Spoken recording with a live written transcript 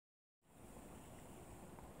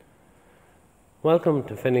Welcome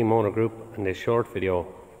to Finlay Motor Group and this short video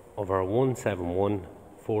of our 171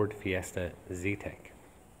 Ford Fiesta ZETEC.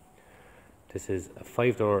 This is a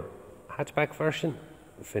 5-door hatchback version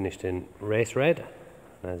finished in race red,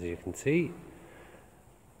 and as you can see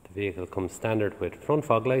the vehicle comes standard with front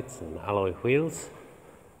fog lights and alloy wheels,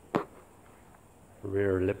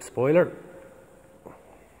 rear lip spoiler.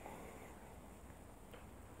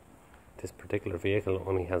 This particular vehicle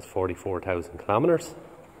only has 44,000 kilometers.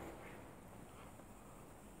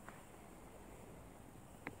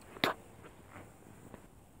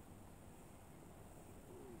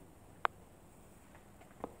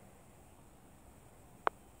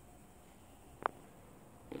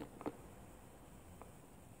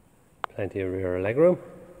 Plenty of rear legroom.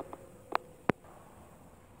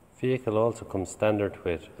 Vehicle also comes standard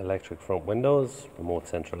with electric front windows, remote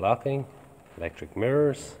central locking, electric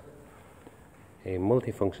mirrors, a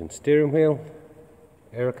multifunction steering wheel,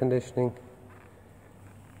 air conditioning,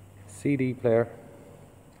 CD player,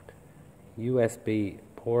 USB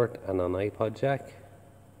port and an iPod jack,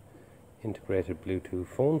 integrated Bluetooth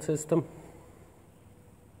phone system.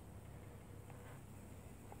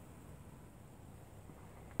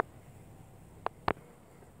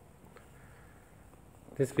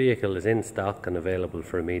 This vehicle is in stock and available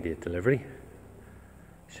for immediate delivery.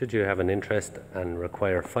 Should you have an interest and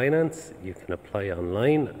require finance, you can apply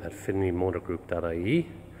online at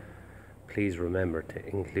finlaymotorgroup.ie. Please remember to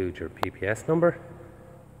include your PPS number.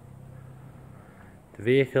 The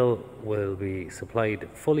vehicle will be supplied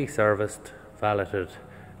fully serviced, valeted,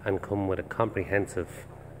 and come with a comprehensive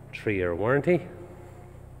 3-year warranty.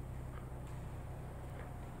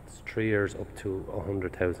 It's 3 years up to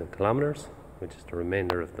 100,000 kilometers, which is the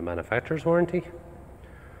remainder of the manufacturer's warranty.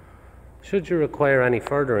 Should you require any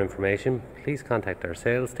further information, please contact our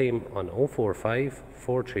sales team on 045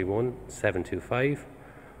 431 725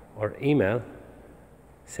 or email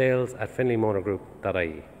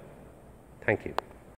sales@finlaymotorgroup.ie. Thank you.